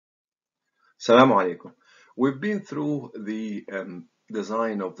Assalamu alaikum. We've been through the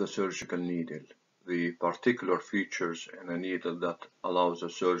design of the surgical needle, the particular features in a needle that allows a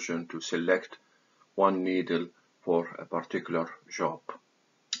surgeon to select one needle for a particular job.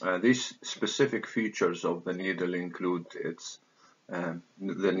 These specific features of the needle include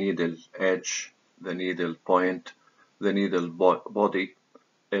the needle edge, the needle point, the needle body,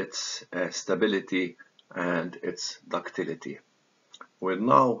 its stability, and its ductility. We'll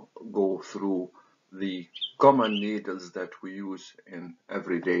now go through the common needles that we use in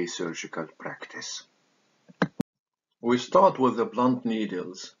everyday surgical practice. We start with the blunt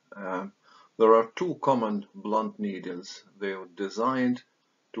needles. There are two common blunt needles. They are designed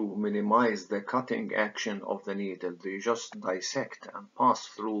to minimize the cutting action of the needle. They just dissect and pass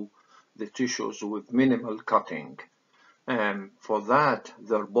through the tissues with minimal cutting. For that,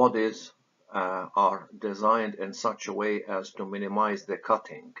 their bodies are designed in such a way as to minimize the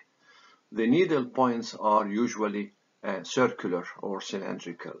cutting. The needle points are usually circular or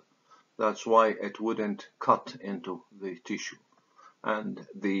cylindrical. That's why it wouldn't cut into the tissue. And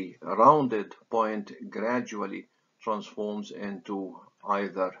the rounded point gradually transforms into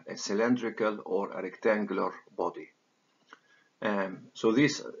either a cylindrical or a rectangular body. So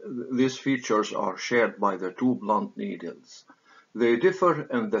these features are shared by the two blunt needles. They differ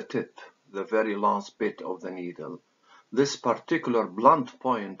in the tip, the very last bit of the needle. This particular blunt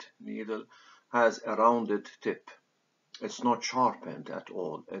point needle has a rounded tip. It's not sharpened at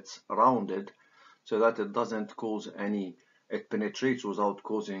all. It's rounded so that it doesn't cause any, it penetrates without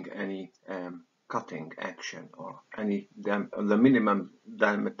causing any cutting action or the minimum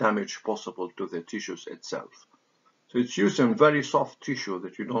damage possible to the tissues itself. So it's used in very soft tissue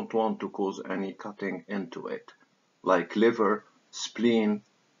that you don't want to cause any cutting into it, like liver, spleen,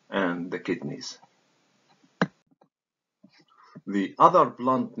 and the kidneys. The other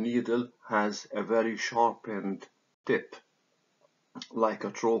blunt needle has a very sharpened tip, like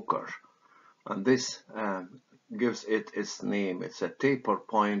a trocar, and this gives it its name. It's a taper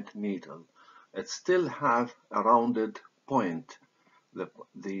point needle. It still have a rounded point.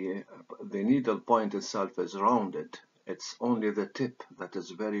 The needle point itself is rounded. It's only the tip that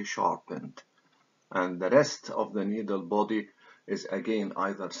is very sharpened, and the rest of the needle body is again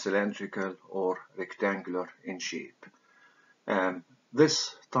either cylindrical or rectangular in shape.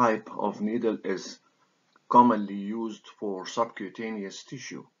 This type of needle is commonly used for subcutaneous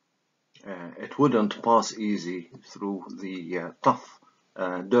tissue. It wouldn't pass easy through the tough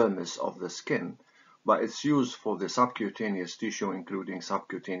dermis of the skin, but it's used for the subcutaneous tissue, including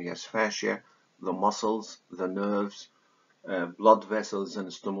subcutaneous fascia, the muscles, the nerves, blood vessels and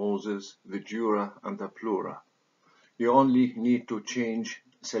stomoses, the dura and the pleura. You only need to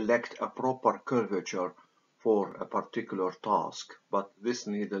select a proper curvature for a particular task, but this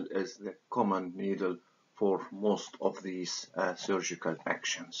needle is the common needle for most of these surgical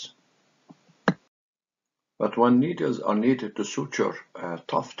actions. But when needles are needed to suture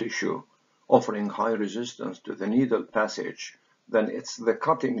tough tissue, offering high resistance to the needle passage, then it's the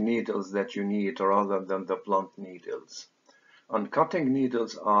cutting needles that you need rather than the blunt needles. And cutting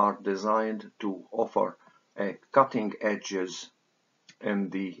needles are designed to offer cutting edges in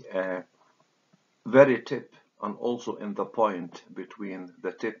the very tip and also in the point between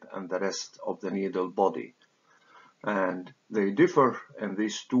the tip and the rest of the needle body. And they differ in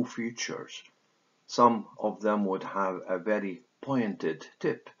these two features. Some of them would have a very pointed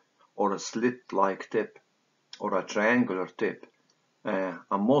tip, or a slit-like tip, or a triangular tip, and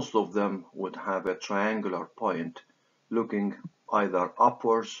most of them would have a triangular point looking either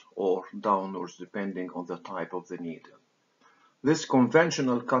upwards or downwards depending on the type of the needle. This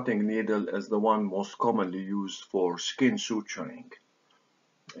conventional cutting needle is the one most commonly used for skin suturing.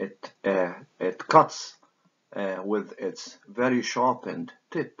 It cuts with its very sharpened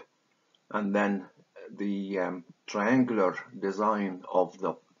tip, and then the triangular design of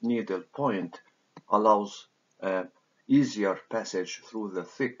the needle point allows easier passage through the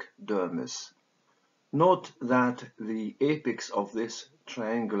thick dermis. Note that the apex of this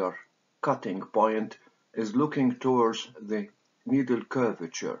triangular cutting point is looking towards the needle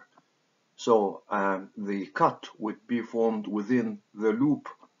curvature. So the cut would be formed within the loop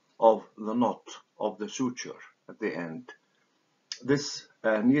of the knot of the suture at the end. This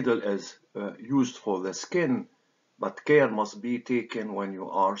needle is used for the skin, but care must be taken when you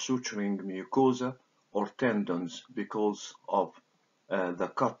are suturing mucosa or tendons because of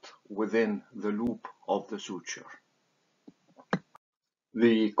the cut within the loop of the suture.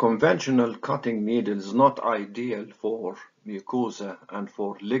 The conventional cutting needle is not ideal for mucosa and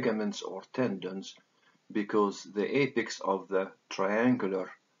for ligaments or tendons because the apex of the triangular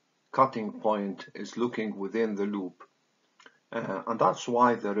cutting point is looking within the loop. And that's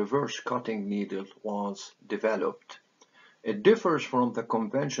why the reverse cutting needle was developed. It differs from the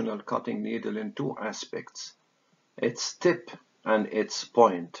conventional cutting needle in two aspects: its tip and its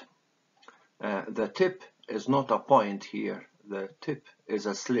point. The tip is not a point here, the tip is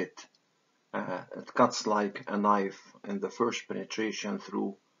a slit. It cuts like a knife in the first penetration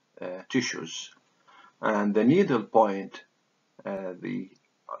through tissues. And the needle point, the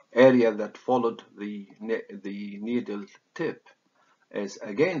area that followed the needle tip, is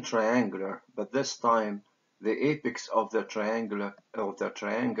again triangular, but this time the apex of the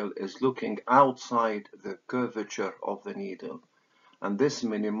triangle is looking outside the curvature of the needle, and this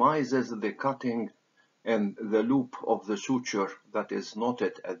minimizes the cutting in the loop of the suture that is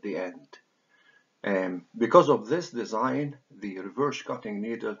knotted at the end. Because of this design, the reverse cutting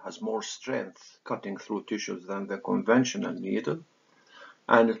needle has more strength cutting through tissues than the conventional needle,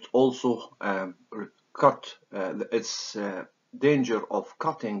 and it also its danger of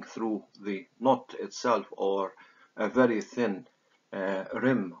cutting through the knot itself or a very thin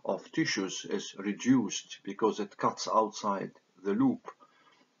rim of tissues is reduced because it cuts outside the loop.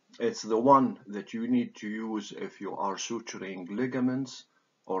 It's the one that you need to use if you are suturing ligaments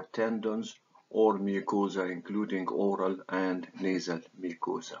or tendons or mucosa, including oral and nasal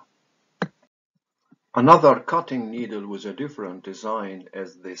mucosa. Another cutting needle with a different design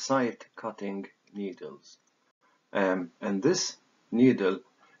is the side cutting needles. And this needle,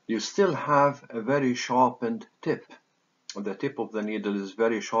 you still have a very sharpened tip. The tip of the needle is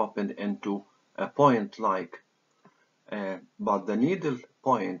very sharpened into a point-like, but the needle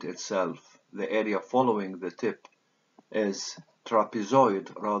point itself, the area following the tip, is trapezoid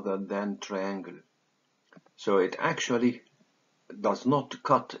rather than triangle. So it actually does not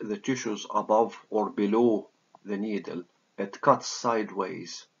cut the tissues above or below the needle. It cuts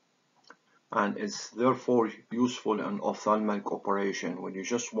sideways and is therefore useful in ophthalmic operation when you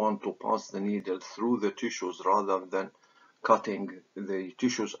just want to pass the needle through the tissues rather than cutting the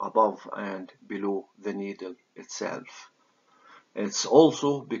tissues above and below the needle itself. It's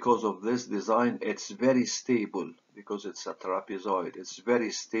also, because of this design, it's very stable because it's a trapezoid. It's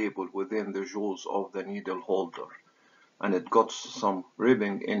very stable within the jaws of the needle holder. And it got some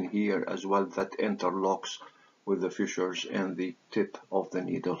ribbing in here as well that interlocks with the fissures in the tip of the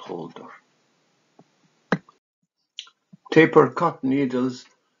needle holder. Taper cut needles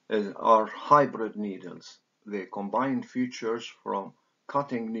are hybrid needles. They combine features from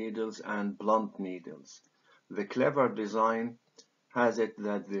cutting needles and blunt needles. The clever design has it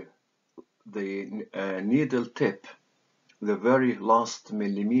that the needle tip, the very last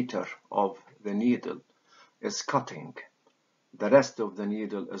millimeter of the needle, is cutting. The rest of the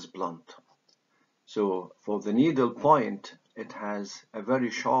needle is blunt. So for the needle point, it has a very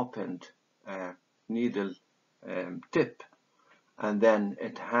sharpened needle tip, and then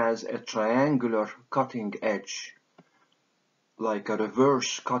it has a triangular cutting edge, like a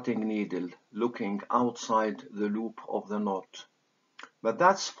reverse cutting needle looking outside the loop of the knot. But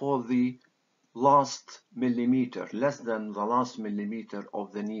that's for the last millimeter, less than the last millimeter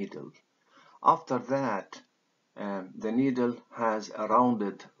of the needle. After that, the needle has a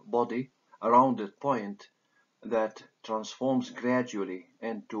rounded body, a rounded point that transforms gradually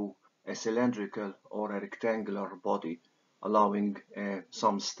into a cylindrical or a rectangular body, allowing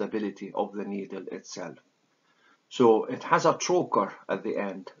some stability of the needle itself. So it has a trocar at the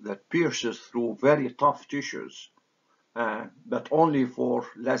end that pierces through very tough tissues, but only for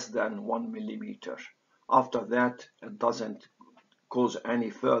less than 1 millimeter. After that, it doesn't cause any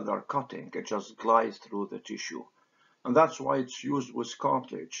further cutting, it just glides through the tissue. And that's why it's used with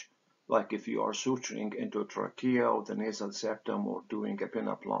cartilage, like if you are suturing into a trachea or the nasal septum or doing a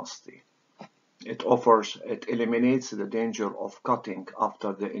pinaplasty. It eliminates the danger of cutting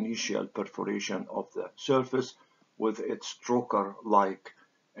after the initial perforation of the surface with its trocar-like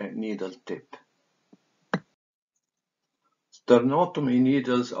needle tip. Sternotomy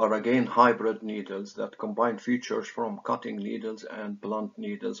needles are again hybrid needles that combine features from cutting needles and blunt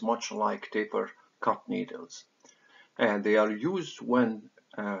needles, much like taper cut needles. And they are used when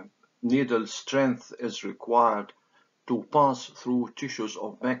needle strength is required to pass through tissues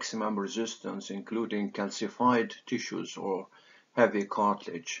of maximum resistance, including calcified tissues or heavy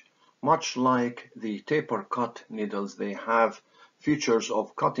cartilage. Much like the taper cut needles, they have features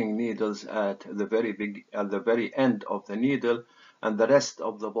of cutting needles at the very end of the needle, and the rest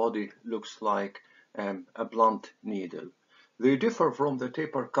of the body looks like a blunt needle. They differ from the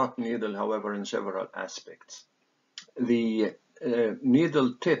taper cut needle, however, in several aspects. The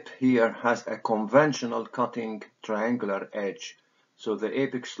needle tip here has a conventional cutting triangular edge, So the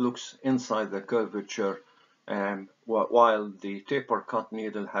apex looks inside the curvature, while the taper cut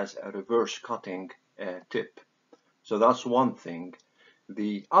needle has a reverse cutting tip. So that's one thing.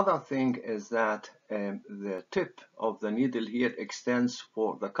 The other thing is that the tip of the needle here extends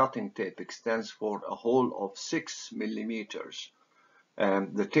for, the cutting tip extends for a hole of 6 millimeters.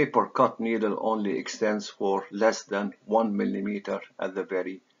 The taper cut needle only extends for less than 1 millimeter at the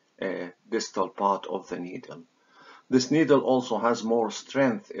very distal part of the needle. This needle also has more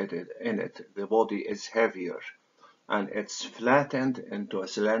strength in it. The body is heavier, and it's flattened into a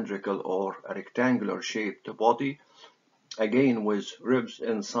cylindrical or a rectangular shaped body, again with ribs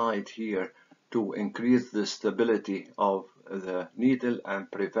inside here to increase the stability of the needle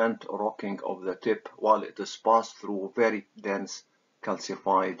and prevent rocking of the tip while it is passed through very dense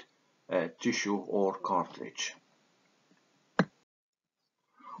calcified tissue or cartilage.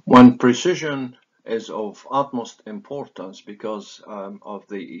 When precision is of utmost importance because of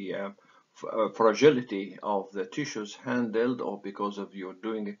the fragility of the tissues handled, or because of you're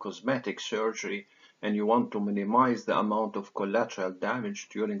doing a cosmetic surgery and you want to minimize the amount of collateral damage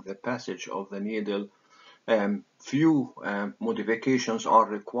during the passage of the needle, few modifications are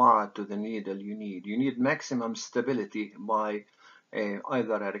required to the needle you need. You need maximum stability by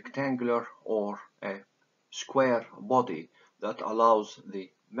either a rectangular or a square body that allows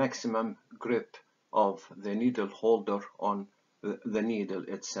the maximum grip of the needle holder on the needle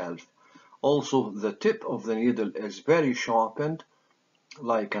itself. Also, the tip of the needle is very sharpened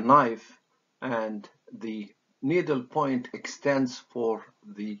like a knife, and the needle point extends for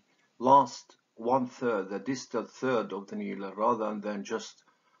the last 1/3, the distal third of the needle, rather than just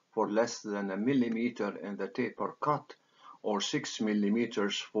for less than a millimeter in the taper cut or 6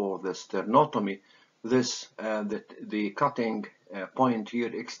 millimeters for the sternotomy. This the cutting point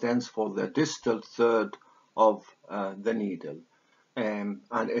here extends for the distal third of the needle, and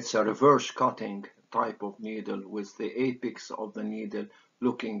it's a reverse cutting type of needle with the apex of the needle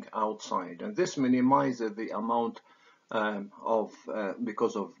looking outside, and this minimizes the amount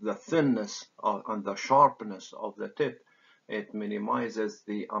because of the thinness and the sharpness of the tip. It minimizes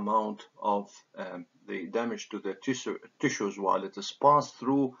the amount of the damage to the tissues while it is passed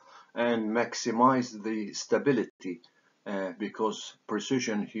through, and maximize the stability because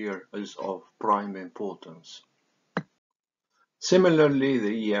precision here is of prime importance. Similarly,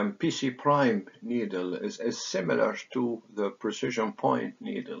 the PC prime needle is similar to the precision point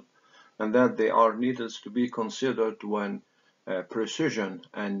needle, and that they are needles to be considered when precision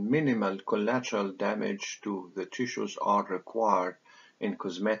and minimal collateral damage to the tissues are required in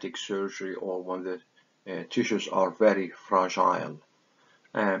cosmetic surgery, or when the tissues are very fragile.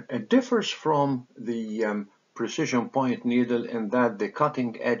 It differs from the precision point needle in that the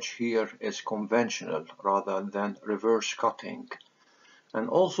cutting edge here is conventional rather than reverse cutting. And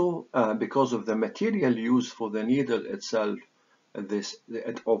also because of the material used for the needle itself,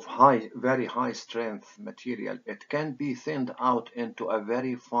 very high strength material, it can be thinned out into a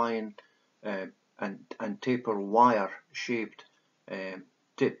very fine and taper wire shaped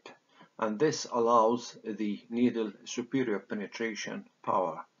tip, and this allows the needle superior penetration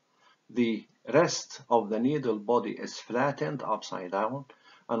power. The rest of the needle body is flattened upside down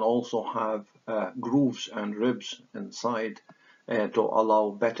and also have grooves and ribs inside to allow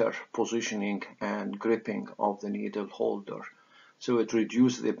better positioning and gripping of the needle holder. So it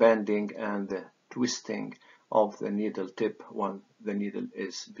reduces the bending and the twisting of the needle tip when the needle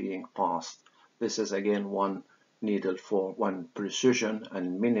is being passed. This is again one needle for when precision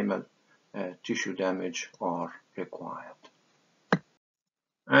and minimal tissue damage are required.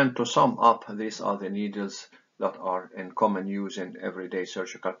 And to sum up, these are the needles that are in common use in everyday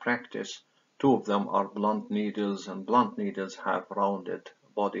surgical practice. Two of them are blunt needles, and blunt needles have rounded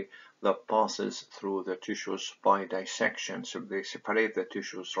body that passes through the tissues by dissection, so they separate the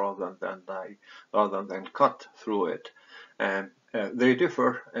tissues rather than cut through it. And they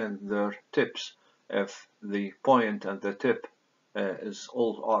differ in their tips. If the point and the tip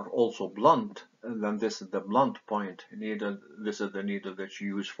are also blunt, and then this is the blunt point needle. This is the needle that's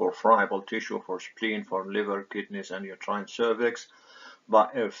used for friable tissue, for spleen, for liver, kidneys, and uterine cervix.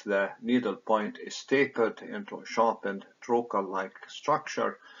 But if the needle point is tapered into a sharpened trocar-like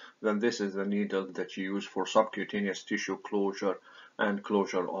structure, then this is the needle that you use for subcutaneous tissue closure and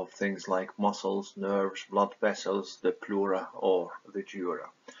closure of things like muscles, nerves, blood vessels, the pleura, or the dura.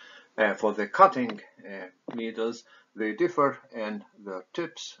 For the cutting needles, they differ in the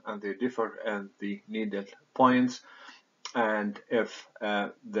tips and they differ in the needle points. And if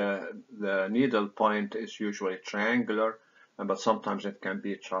the needle point is usually triangular, but sometimes it can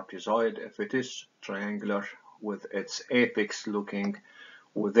be trapezoid. If it is triangular, with its apex looking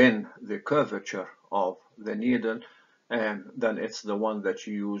within the curvature of the needle, then it's the one that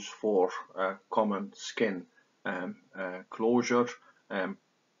you use for common skin closure.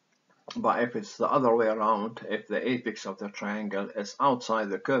 But if it's the other way around, if the apex of the triangle is outside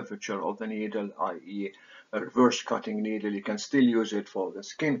the curvature of the needle, i.e. a reverse cutting needle, you can still use it for the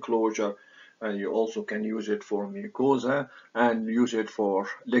skin closure, and you also can use it for mucosa and use it for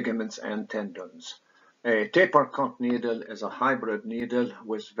ligaments and tendons. A taper cut needle is a hybrid needle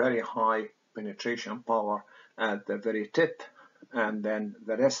with very high penetration power at the very tip, and then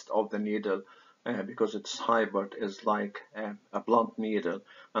the rest of the needle, because it's hybrid, is like a blunt needle,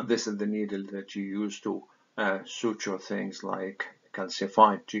 and this is the needle that you use to suture things like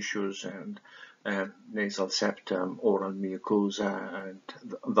calcified tissues and nasal septum, oral mucosa, and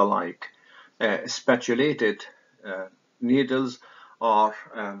the like. Spatulated needles are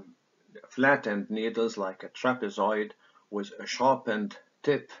flattened needles like a trapezoid with a sharpened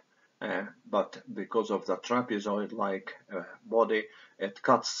tip, but because of the trapezoid-like body, it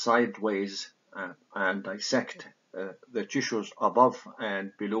cuts sideways and dissect the tissues above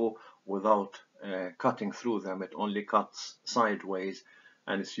and below without cutting through them. It only cuts sideways,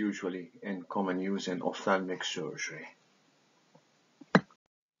 and it's usually in common use in ophthalmic surgery.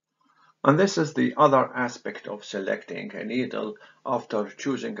 And this is the other aspect of selecting a needle. After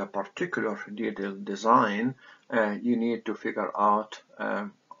choosing a particular needle design, you need to figure out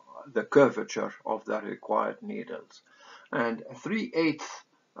the curvature of the required needles. And a 3/8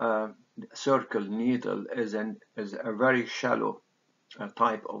 circle needle is a very shallow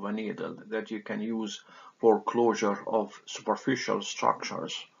type of a needle that you can use for closure of superficial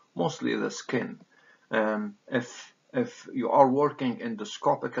structures, mostly the skin. If you are working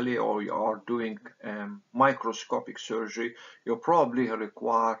endoscopically or you are doing microscopic surgery, you probably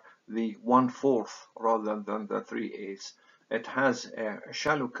require the 1/4 rather than the 3/8. It has a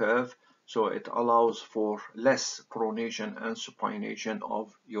shallow curve, so it allows for less pronation and supination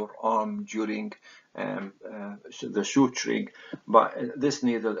of your arm during the suturing, but this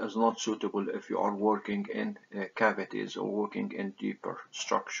needle is not suitable if you are working in cavities or working in deeper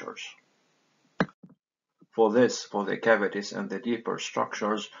structures. For the cavities and the deeper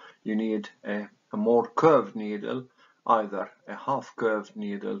structures, you need a more curved needle, either a half-curved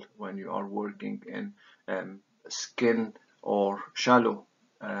needle when you are working in skin or shallow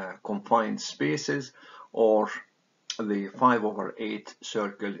confined spaces, or the 5/8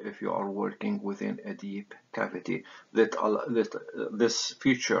 circle if you are working within a deep cavity. This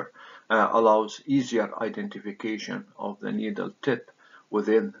feature allows easier identification of the needle tip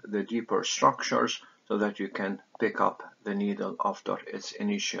within the deeper structures, so that you can pick up the needle after its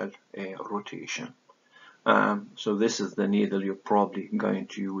initial rotation. So this is the needle you're probably going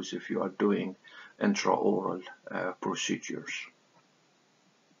to use if you are doing intraoral procedures.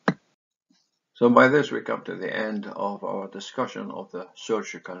 So by this we come to the end of our discussion of the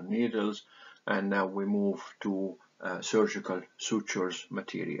surgical needles, and now we move to surgical sutures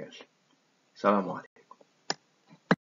material. Salam alaikum.